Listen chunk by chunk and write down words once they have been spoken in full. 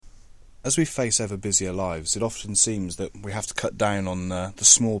As we face ever busier lives, it often seems that we have to cut down on the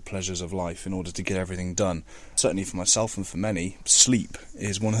small pleasures of life in order to get everything done. Certainly for myself and for many, sleep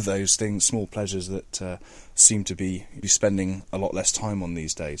is one of those things, small pleasures that seem to be spending a lot less time on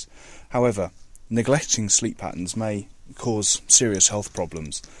these days. However, neglecting sleep patterns may cause serious health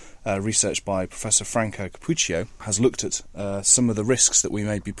problems. Research by Professor Franco Cappuccio has looked at some of the risks that we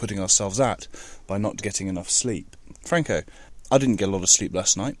may be putting ourselves at by not getting enough sleep. Franco, I didn't get a lot of sleep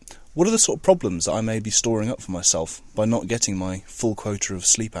last night. What are the sort of problems that I may be storing up for myself by not getting my full quota of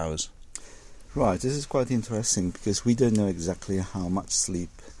sleep hours? Right, this is quite interesting because we don't know exactly how much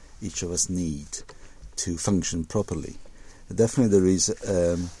sleep each of us need to function properly. Definitely there is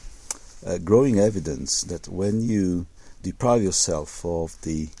growing evidence that when you deprive yourself of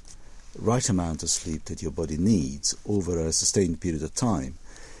the right amount of sleep that your body needs over a sustained period of time,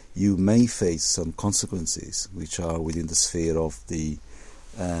 you may face some consequences which are within the sphere of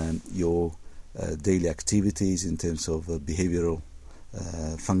your daily activities in terms of behavioral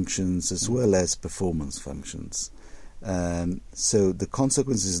functions as well as performance functions. So the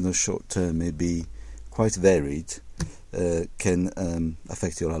consequences in the short term may be quite varied, can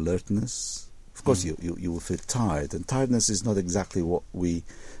affect your alertness. Of course, you will feel tired, and tiredness is not exactly what we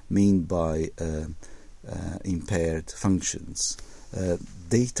mean by impaired functions.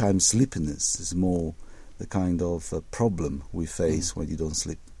 Daytime sleepiness is more the kind of problem we face when you don't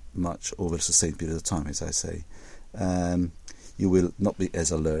sleep much over a sustained period of time, as I say. You will not be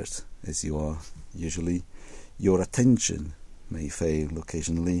as alert as you are usually. Your attention may fail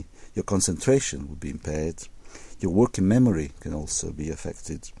occasionally. Your concentration will be impaired. Your working memory can also be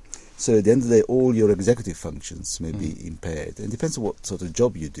affected. So at the end of the day, all your executive functions may be impaired. And it depends on what sort of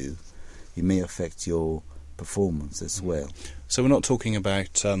job you do. It may affect your performance as well. So we're not talking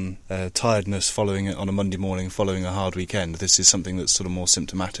about tiredness following on a Monday morning following a hard weekend. This is something that's sort of more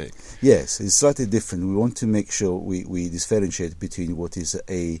symptomatic. Yes, it's slightly different. We want to make sure we differentiate between what is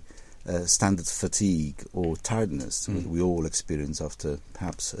a standard fatigue or tiredness that we all experience after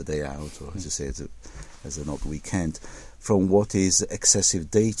perhaps a day out, or as you say, as an odd weekend, from what is excessive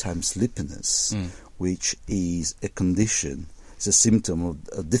daytime sleepiness, which is a condition. It's a symptom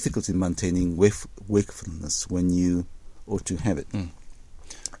of difficulty maintaining wakefulness when you ought to have it.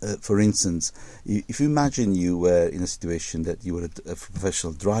 For instance, if you imagine you were in a situation that you were a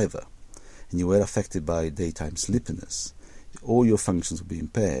professional driver and you were affected by daytime sleepiness, all your functions would be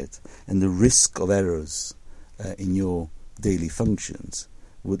impaired, and the risk of errors in your daily functions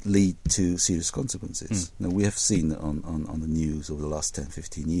would lead to serious consequences. Now, we have seen on the news over the last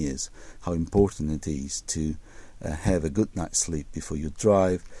 10-15 years how important it is to have a good night's sleep before you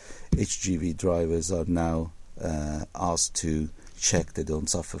drive. HGV drivers are now asked to check they don't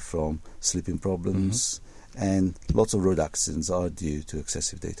suffer from sleeping problems, and lots of road accidents are due to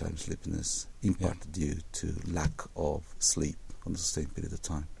excessive daytime sleepiness, in part due to lack of sleep on a sustained period of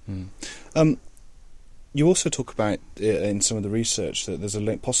time. You also talk about in some of the research that there's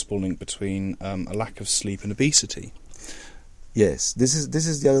a possible link between a lack of sleep and obesity. Yes, this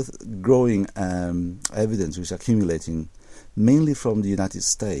is the other growing evidence which is accumulating mainly from the United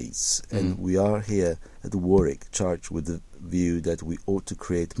States, and we are here at Warwick charged with the view that we ought to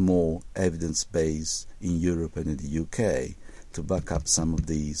create more evidence base in Europe and in the UK to back up some of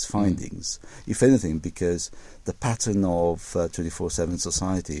these findings. If anything, because the pattern of 24/7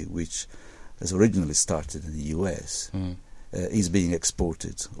 society, which has originally started in the US, is being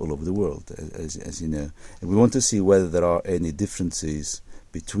exported all over the world, as you know. And we want to see whether there are any differences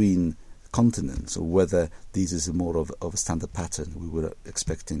between continents, or whether this is more of a standard pattern we were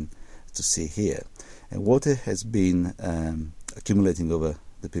expecting to see here. And what has been accumulating over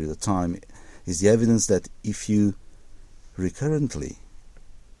the period of time is the evidence that if you recurrently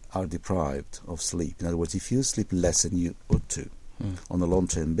are deprived of sleep, in other words, if you sleep less than you ought to on a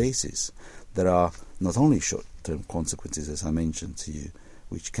long-term basis, there are not only short-term consequences, as I mentioned to you,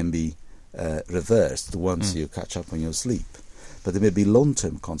 which can be reversed once you catch up on your sleep, but there may be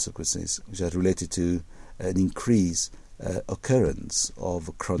long-term consequences which are related to an increased occurrence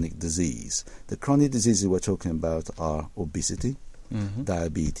of chronic disease. The chronic diseases we're talking about are obesity,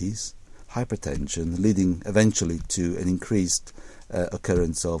 diabetes, hypertension, leading eventually to an increased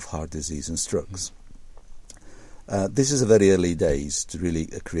occurrence of heart disease and strokes. This is a very early days to really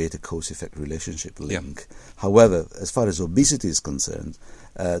create a cause-effect relationship link. However, as far as obesity is concerned,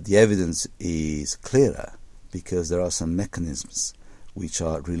 the evidence is clearer because there are some mechanisms which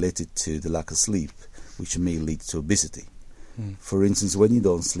are related to the lack of sleep which may lead to obesity. For instance, when you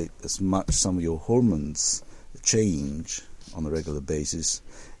don't sleep as much, some of your hormones change on a regular basis,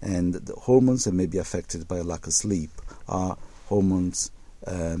 and the hormones that may be affected by a lack of sleep are hormones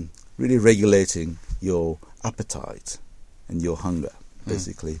really regulating your appetite and your hunger,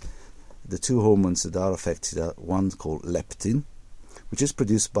 basically. The two hormones that are affected are one called leptin, which is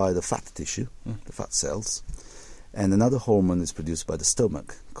produced by the fat tissue, the fat cells, and another hormone is produced by the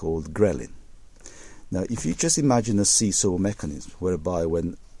stomach called ghrelin. Now, if you just imagine a seesaw mechanism whereby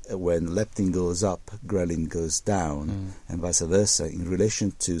when leptin goes up, ghrelin goes down, and vice versa, in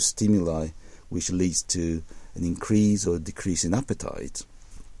relation to stimuli which leads to an increase or decrease in appetite,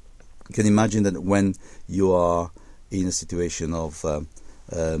 you can imagine that when you are in a situation of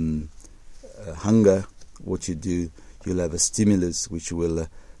hunger, what you do, you'll have a stimulus which will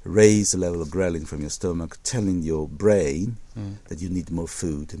raise the level of ghrelin from your stomach, telling your brain that you need more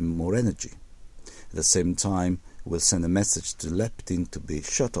food and more energy. At the same time, will send a message to leptin to be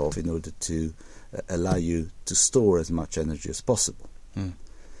shut off in order to allow you to store as much energy as possible.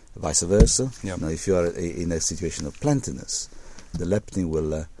 Vice versa. Now, if you are in a situation of plentiness, the leptin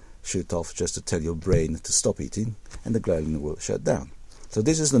will shoot off just to tell your brain to stop eating, and the ghrelin will shut down. So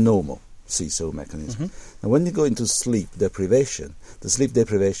this is the normal seesaw mechanism. Now, when you go into sleep deprivation, the sleep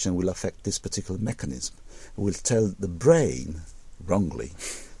deprivation will affect this particular mechanism. It will tell the brain, wrongly,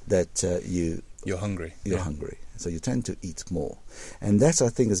 that you're hungry. You're hungry. So you tend to eat more. And that, I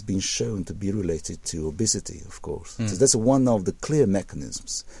think, has been shown to be related to obesity, of course. So that's one of the clear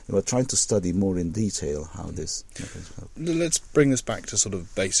mechanisms. And we're trying to study more in detail how this mechanism helps. Let's bring this back to sort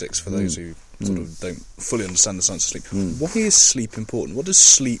of basics for those who sort of don't fully understand the science of sleep. Why is sleep important? What does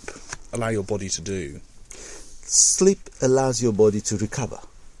sleep allow your body to do? Sleep allows your body to recover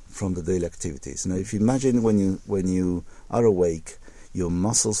from the daily activities. Now, if you imagine when you are awake, your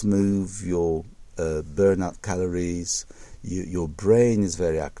muscles move, your burn out calories, your brain is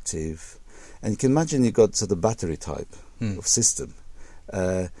very active, and you can imagine you've got sort of battery type of system.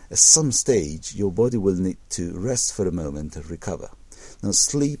 At some stage, your body will need to rest for a moment and recover. Now,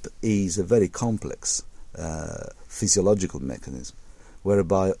 sleep is a very complex physiological mechanism,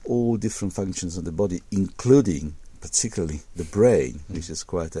 whereby all different functions of the body, including particularly the brain, which is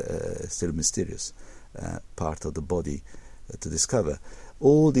quite a still mysterious part of the body to discover,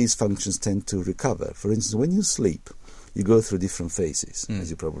 all these functions tend to recover. For instance, when you sleep, you go through different phases,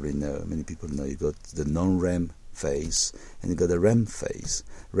 as you probably know. Many people know you got the non-REM phase and you got the REM phase.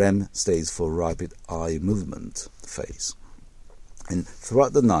 REM stands for rapid eye movement phase. And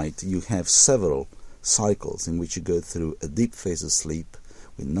throughout the night, you have several cycles in which you go through a deep phase of sleep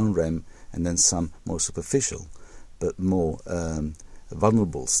with non-REM, and then some more superficial but more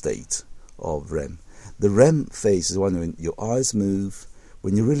vulnerable state of REM. The REM phase is one when your eyes move,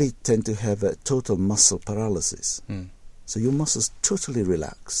 when you really tend to have a total muscle paralysis. So your muscles totally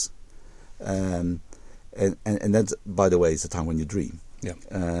relax. And that, by the way, is the time when you dream.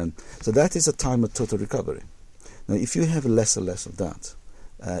 So that is a time of total recovery. Now, if you have less and less of that,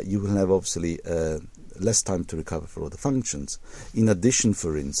 you will have obviously less time to recover for all the functions. In addition,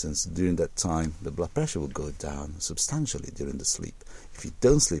 for instance, during that time, the blood pressure will go down substantially during the sleep. If you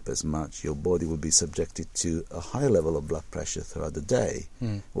don't sleep as much, your body will be subjected to a higher level of blood pressure throughout the day,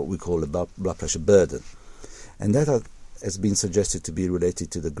 what we call a blood pressure burden. And that has been suggested to be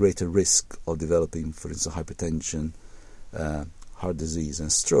related to the greater risk of developing, for instance, hypertension, heart disease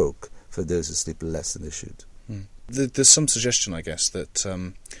and stroke for those who sleep less than they should. There's some suggestion, I guess, that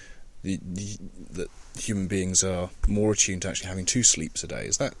that human beings are more attuned to actually having 2 sleeps a day.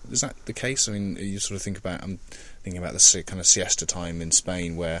 Is that the case? I mean, you sort of think about, I'm thinking about the kind of siesta time in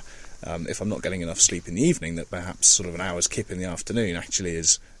Spain, where if I'm not getting enough sleep in the evening, that perhaps sort of an hour's kip in the afternoon actually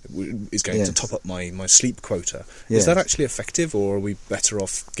is going to top up my sleep quota. Is that actually effective, or are we better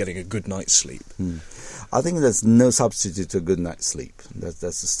off getting a good night's sleep? I think there's no substitute to a good night's sleep. That's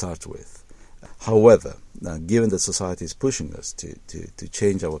to start with. However, given that society is pushing us to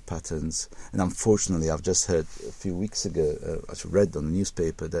change our patterns, and unfortunately I've just heard a few weeks ago, I read on the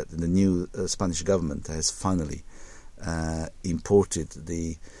newspaper that the new Spanish government has finally imported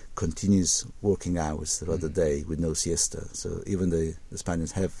the continuous working hours throughout the day with no siesta. So even the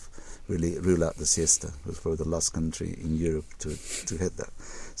Spaniards have really ruled out the siesta. It was probably the last country in Europe to hit that.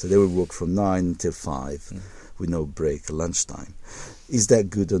 So they will work from 9 until 5 with no break at lunchtime. Is that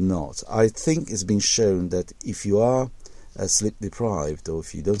good or not? I think it's been shown that if you are sleep deprived, or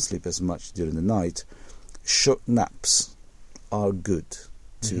if you don't sleep as much during the night, short naps are good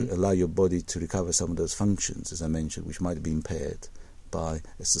to allow your body to recover some of those functions, as I mentioned, which might be impaired by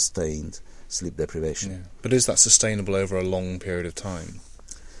a sustained sleep deprivation. But is that sustainable over a long period of time?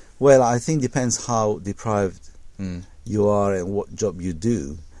 Well, I think it depends how deprived you are and what job you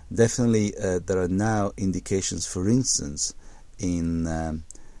do. Definitely there are now indications, for instance, in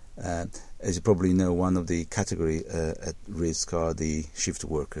As you probably know, one of the category at risk are the shift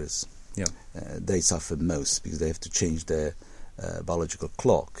workers. Yeah. They suffer most because they have to change their biological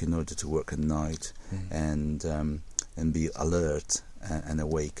clock in order to work at night and be alert and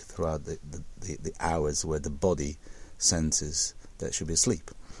awake throughout the hours where the body senses that should be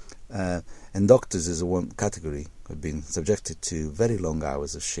asleep. And doctors is one category who have been subjected to very long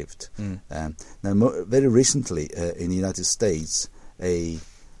hours of shift. Now, very recently in the United States, a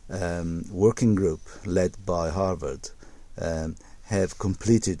working group led by Harvard have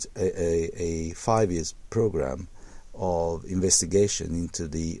completed a 5 years program of investigation into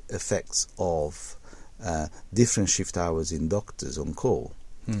the effects of different shift hours in doctors on call.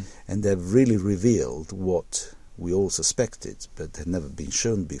 And they've really revealed what we all suspected but had never been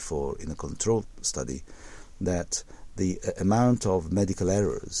shown before in a controlled study, that the amount of medical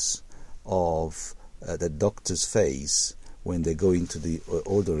errors that doctors face when they go into the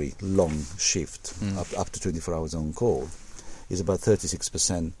ordinary long shift up to 24 hours on call is about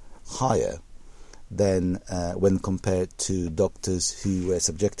 36% higher than when compared to doctors who were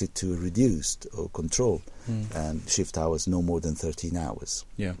subjected to reduced or controlled shift hours no more than 13 hours.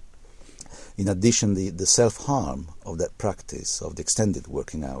 Yeah. In addition, the self-harm of that practice of the extended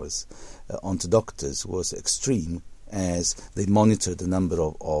working hours onto doctors was extreme, as they monitored the number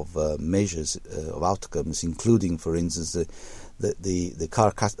of measures of outcomes, including, for instance, the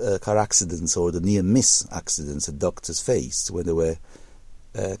car accidents or the near-miss accidents that doctors faced when they were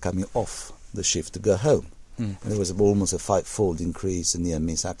coming off the shift to go home. And there was almost a 5-fold increase in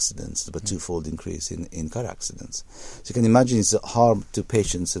near-miss accidents, but 2-fold increase in car accidents. So you can imagine it's a harm to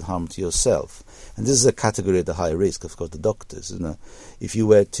patients and harm to yourself. And this is a category at the high risk, of course, the doctors. You know, if you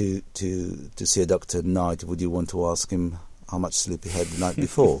were to see a doctor at night, would you want to ask him how much sleep he had the night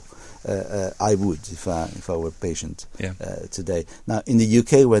before? I would, if I were a patient today. Now, in the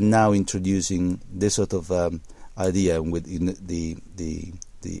UK, we're now introducing this sort of idea with the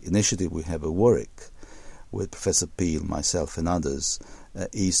initiative we have at Warwick, with Professor Peel, myself and others,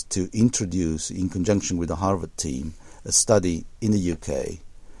 is to introduce, in conjunction with the Harvard team, a study in the UK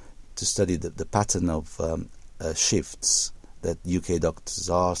to study the pattern of shifts that UK doctors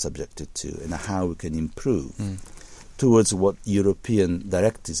are subjected to and how we can improve towards what European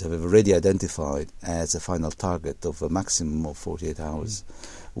directives have already identified as a final target of a maximum of 48 hours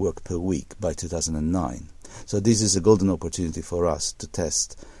work per week by 2009. So this is a golden opportunity for us to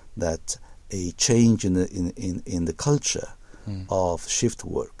test that a change in the culture of shift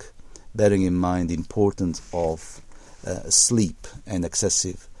work, bearing in mind the importance of sleep and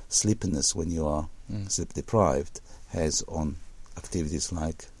excessive sleepiness when you are sleep deprived, has on activities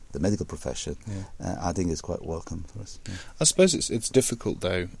like the medical profession, I think is quite welcome for us. I suppose it's difficult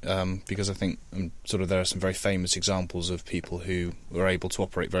though, because I think there are some very famous examples of people who were able to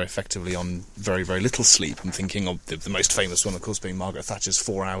operate very effectively on very, very little sleep. I'm thinking of the most famous one, of course, being Margaret Thatcher's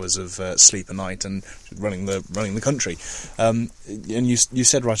 4 hours of sleep a night and running the country. And you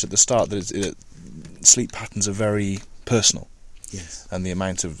said right at the start that sleep patterns are very personal. Yes. And the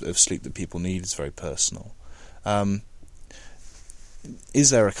amount of sleep that people need is very personal. Is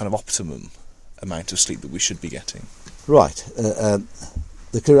there a kind of optimum amount of sleep that we should be getting? Right.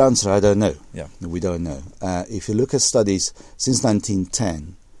 The clear answer, I don't know. Yeah. We don't know. If you look at studies since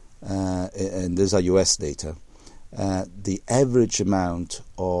 1910, and those are US data, the average amount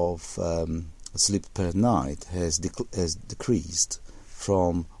of sleep per night has decreased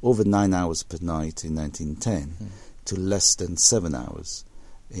from over 9 hours per night in 1910 to less than 7 hours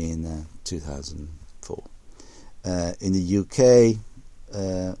in 2004. In the UK,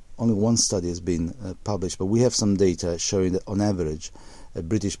 only one study has been published, but we have some data showing that on average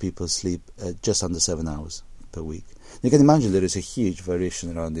British people sleep just under 7 hours per week. You can imagine there is a huge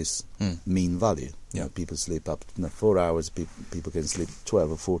variation around this mean value. Yeah. People sleep up to 4 hours, people can sleep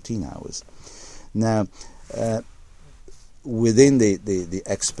 12 or 14 hours. Now, within the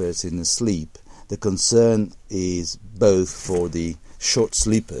experts in the sleep, the concern is both for the short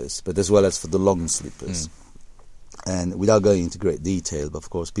sleepers, but as well as for the long sleepers. And without going into great detail, but of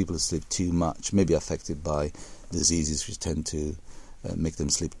course people who sleep too much may be affected by diseases which tend to make them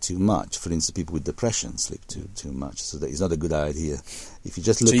sleep too much. For instance, people with depression sleep too much, so that is not a good idea. If you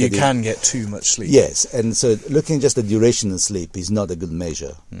just look so you can get too much sleep. Yes, and so looking just at the duration of sleep is not a good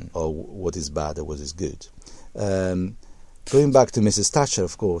measure of what is bad or what is good. Going back to Mrs. Thatcher,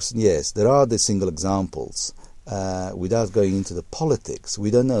 of course, yes, there are the single examples. Without going into the politics,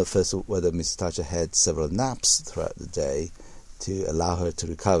 we don't know first whether Mrs. Thatcher had several naps throughout the day to allow her to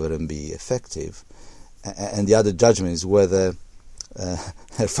recover and be effective. And the other judgment is whether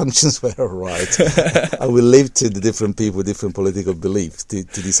her functions were all right. I will leave to the different people with different political beliefs to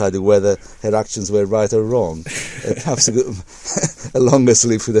decide whether her actions were right or wrong. Perhaps a longer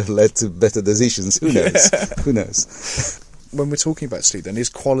sleep would have led to better decisions. Who knows? Yeah. Who knows? When we're talking about sleep, then, is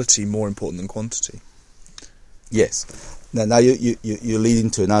quality more important than quantity? Yes. Now you lead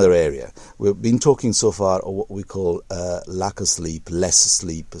into another area. We've been talking so far of what we call lack of sleep, less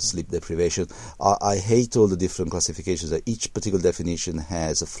sleep, sleep deprivation. I hate all the different classifications. Each particular definition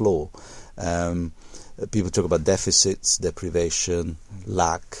has a flaw. People talk about deficits, deprivation,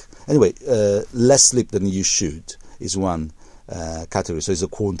 lack. Anyway, less sleep than you should is one category, so it's a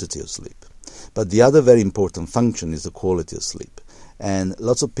quantity of sleep. But the other very important function is the quality of sleep. And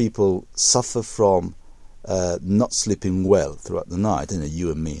lots of people suffer from not sleeping well throughout the night.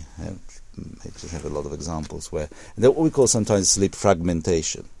 You and me have a lot of examples where what we call sometimes sleep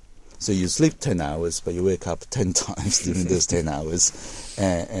fragmentation. So you sleep 10 hours, but you wake up 10 times during those 10 hours,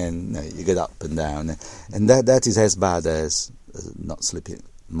 and you get up and down, and that is as bad as not sleeping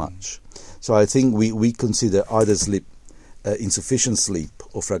much. So I think we consider either sleep, insufficient sleep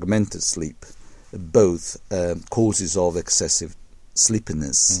or fragmented sleep, both causes of excessive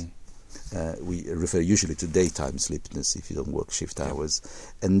sleepiness. We refer usually to daytime sleepiness if you don't work shift hours,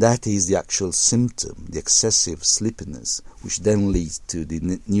 and that is the actual symptom, the excessive sleepiness, which then leads to the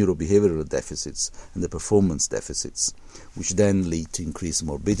neurobehavioral deficits and the performance deficits, which then lead to increased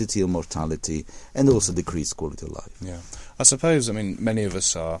morbidity and mortality and also decreased quality of life. Yeah, I suppose, many of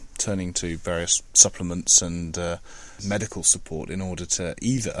us are turning to various supplements and medical support in order to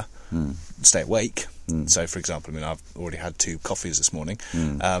either stay awake. So, for example, I've already had 2 coffees this morning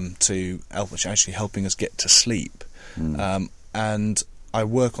to help, which actually helping us get to sleep. And I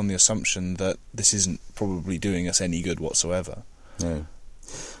work on the assumption that this isn't probably doing us any good whatsoever. No.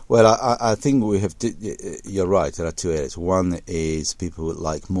 Well, I think we have. You're right. There are 2 areas. One is people would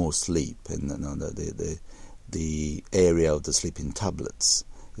like more sleep, and the area of the sleeping tablets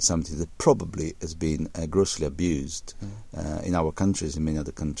is something that probably has been grossly abused in our countries, in many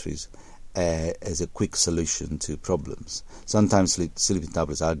other countries, as a quick solution to problems. Sometimes sleeping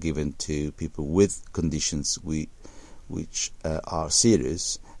tablets are given to people with conditions which are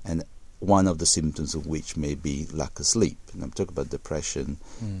serious, and one of the symptoms of which may be lack of sleep. And I'm talking about depression,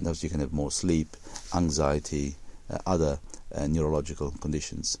 thus you can have more sleep, anxiety, other neurological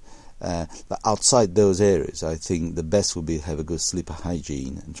conditions. But outside those areas, I think the best would be have a good sleep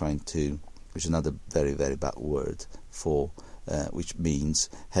hygiene and which is another very, very bad word for, which means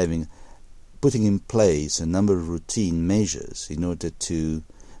putting in place a number of routine measures in order to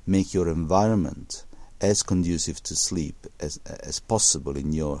make your environment as conducive to sleep as possible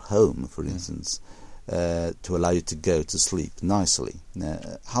in your home, for instance, to allow you to go to sleep nicely.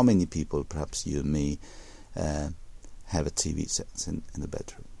 How many people, perhaps you and me, have a TV set in the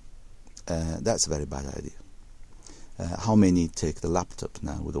bedroom? That's a very bad idea. How many take the laptop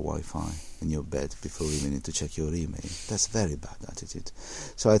now with the Wi-Fi in your bed before you even need to check your email? That's a very bad attitude.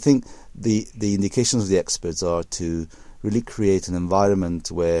 So I think the indications of the experts are to really create an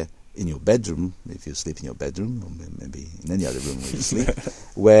environment where, in your bedroom, if you sleep in your bedroom, or maybe in any other room where you sleep,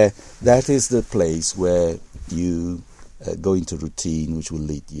 where that is the place where you go into routine which will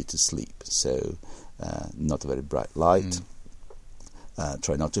lead you to sleep. So not a very bright light.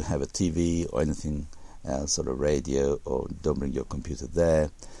 Try not to have a TV or anything else, or a radio, or don't bring your computer there.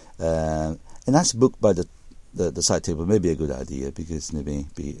 And that's booked by the side table may be a good idea, because it may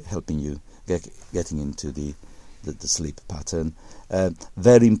be helping you getting into the sleep pattern.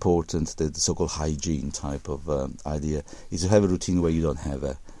 Very important, the so-called hygiene type of idea is to have a routine where you don't have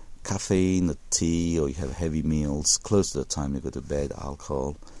a caffeine, a tea, or you have heavy meals close to the time you go to bed,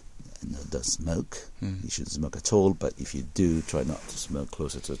 alcohol. Don't smoke. You shouldn't smoke at all, but if you do, try not to smoke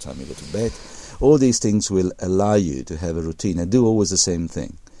closer to the time you go to bed. All these things will allow you to have a routine and do always the same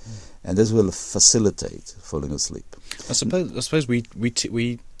thing, and this will facilitate falling asleep. I suppose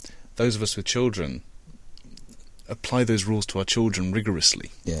we those of us with children apply those rules to our children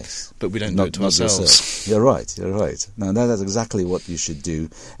rigorously. Yes. But we don't do it to ourselves. Yourself. You're right. Now, that's exactly what you should do.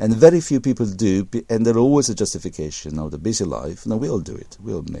 And very few people do, and there's always a justification of the busy life. Now, we all do it.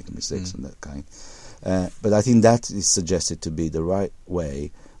 We all make mistakes of that kind. But I think that is suggested to be the right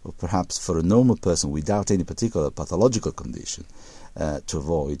way, or perhaps for a normal person without any particular pathological condition, to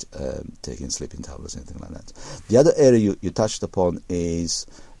avoid taking sleeping tablets or anything like that. The other area you touched upon is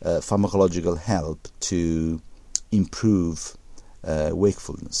pharmacological help to improve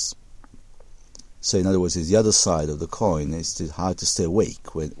wakefulness. So in other words, it's the other side of the coin, is how to stay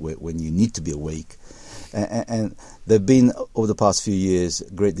awake when you need to be awake. And there have been, over the past few years,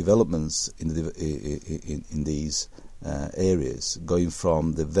 great developments in these areas, going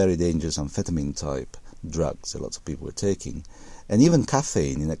from the very dangerous amphetamine type drugs that lots of people were taking, and even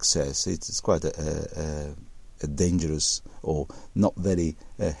caffeine in excess. It's quite a dangerous or not very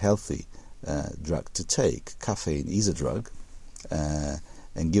healthy drug to take. Caffeine is a drug,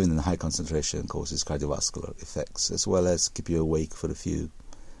 and given in a high concentration causes cardiovascular effects, as well as keep you awake for a few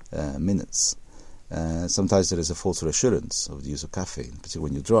minutes. Sometimes there is a false reassurance of the use of caffeine,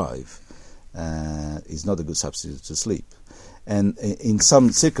 particularly when you drive. Is not a good substitute to sleep. And in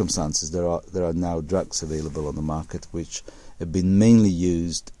some circumstances there are now drugs available on the market which have been mainly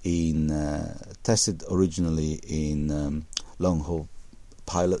used in tested originally in long-haul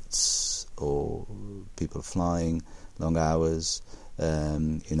pilots or people flying long hours,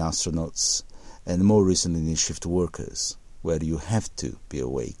 in astronauts, and more recently in shift workers, where you have to be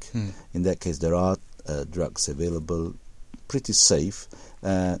awake. In that case there are drugs available, pretty safe,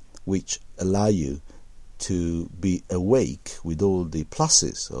 which allow you to be awake with all the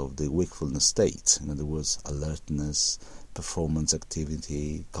pluses of the wakefulness state. In other words, alertness, performance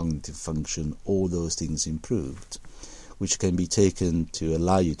activity, cognitive function, all those things improved, which can be taken to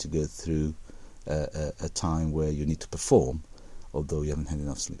allow you to go through a time where you need to perform, although you haven't had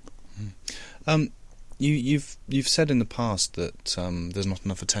enough sleep. You've said in the past that there's not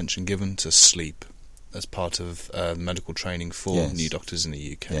enough attention given to sleep as part of medical training for new doctors in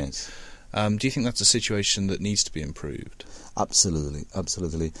the UK. Yes. Do you think that's a situation that needs to be improved? Absolutely.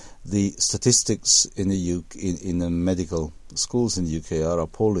 The statistics in the UK, in the medical schools in the UK are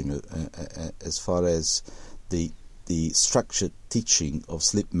appalling as far as the structured teaching of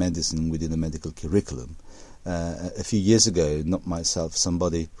sleep medicine within the medical curriculum. A few years ago, not myself,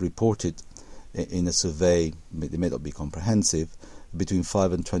 somebody reported in a survey, it may not be comprehensive, between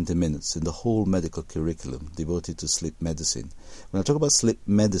 5 and 20 minutes in the whole medical curriculum devoted to sleep medicine. When I talk about sleep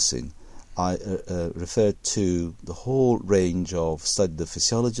medicine, I refer to the whole range of study the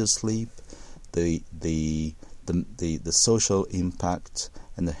physiology of sleep, the social impact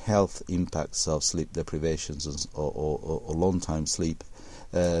and the health impacts of sleep deprivations or long time sleep,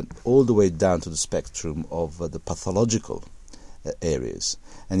 all the way down to the spectrum of the pathological areas.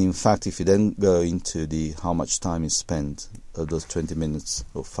 And in fact, if you then go into the how much time is spent of those 20 minutes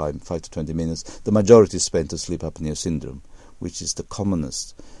or 5 to 20 minutes, the majority is spent on sleep apnea syndrome, which is the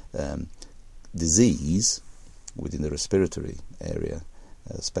commonest disease within the respiratory area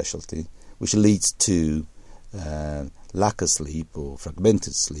specialty, which leads to lack of sleep or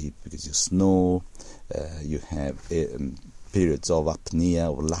fragmented sleep because you snore, you have periods of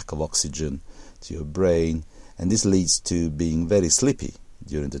apnea or lack of oxygen to your brain, and this leads to being very sleepy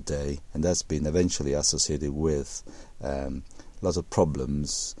during the day, and that's been eventually associated with lots of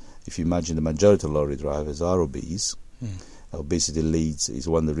problems. If you imagine the majority of lorry drivers are obese, obesity is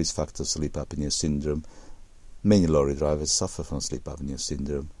one of the risk factors of sleep apnea syndrome. Many lorry drivers suffer from sleep apnea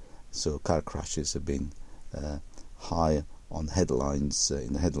syndrome, so car crashes have been high on headlines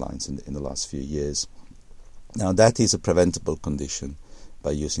in the last few years. Now that is a preventable condition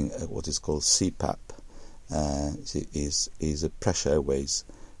by using what is called CPAP. Is a pressure airways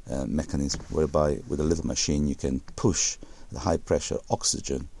mechanism whereby with a little machine you can push the high pressure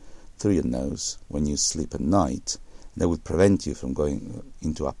oxygen through your nose when you sleep at night. That would prevent you from going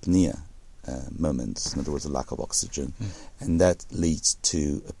into apnea moments, in other words, a lack of oxygen, and that leads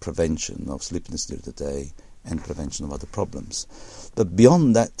to a prevention of sleepiness during the day and prevention of other problems. But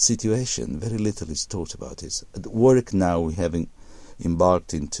beyond that situation, very little is taught about it. At Warwick now, we having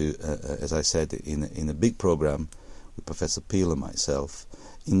embarked into, as I said, in a big program with Professor Peel and myself,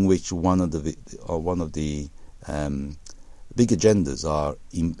 in which one of the big agendas are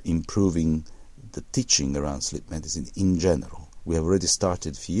improving the teaching around sleep medicine in general. We have already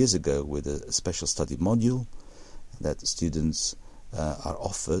started a few years ago with a special study module that students are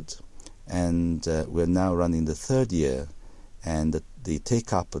offered, and we're now running the third year, and the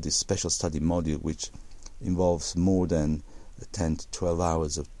take-up of this special study module, which involves more than 10 to 12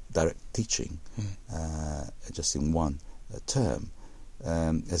 hours of direct teaching just in one term,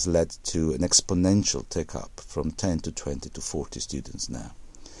 has led to an exponential take-up from 10 to 20 to 40 students now.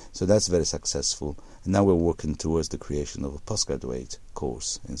 So that's very successful, and now we're working towards the creation of a postgraduate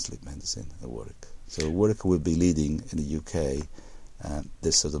course in sleep medicine at Warwick. So Warwick will be leading in the UK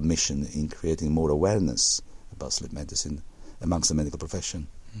this sort of mission in creating more awareness about sleep medicine amongst the medical profession.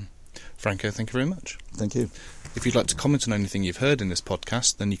 Franco, thank you very much. Thank you. If you'd like to comment on anything you've heard in this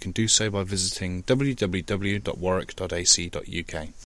podcast, then you can do so by visiting www.warwick.ac.uk.